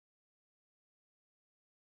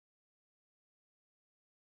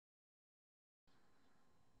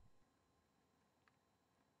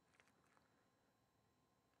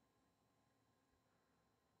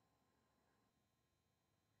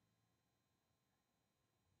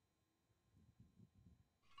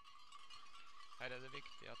Her er det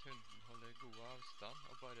viktig at hunden holder god avstand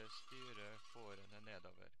og bare styrer fårene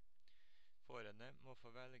nedover. Fårene må få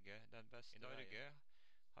velge den beste veien. I Norge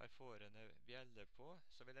har fårene bjelle på,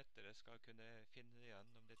 så vi lettere skal kunne finne igjen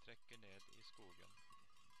om de trekker ned i skogen.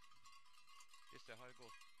 Disse har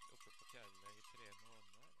gått oppe på fjellet i 3 måneder.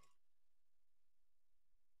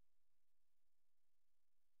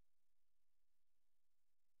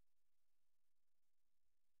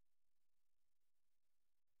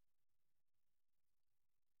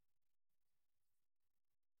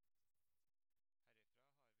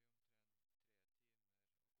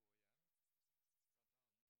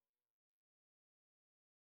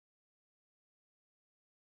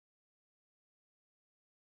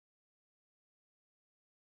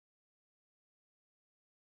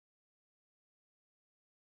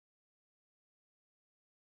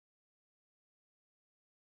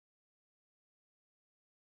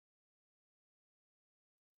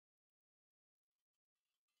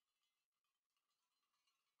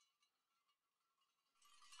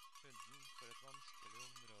 Hunden får et vanskelig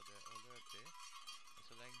område å løpe i, og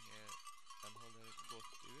så lenge den holder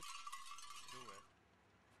godt ut, roer.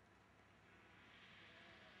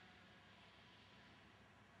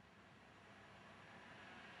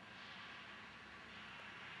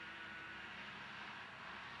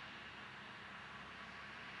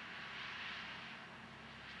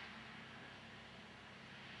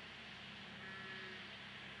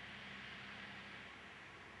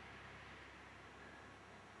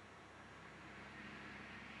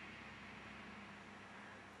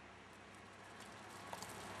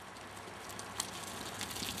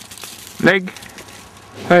 Legg.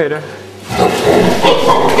 Høyre.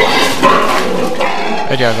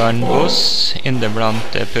 Orjagarden Boss inne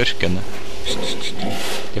blant purkene.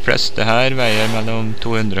 De fleste her veier mellom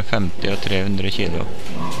 250 og 300 kilo.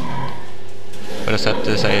 For å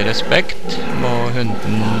sette seg i respekt må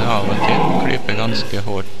hunden av og til klype ganske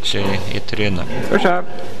hårdt i trynet.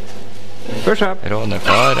 Push up.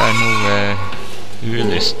 Rånefar er noe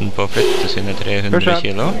ulysten på å flytte sine 300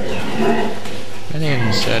 kilo. Men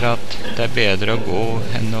innser at det er bedre å gå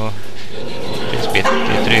enn å bli spitt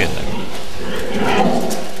i trynet.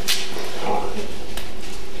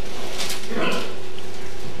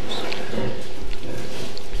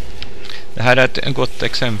 Dette er et godt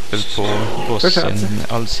eksempel på Boss sin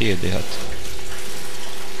allsidighet.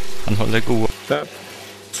 Han holder god...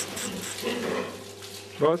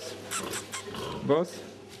 Boss.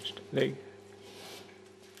 Legg.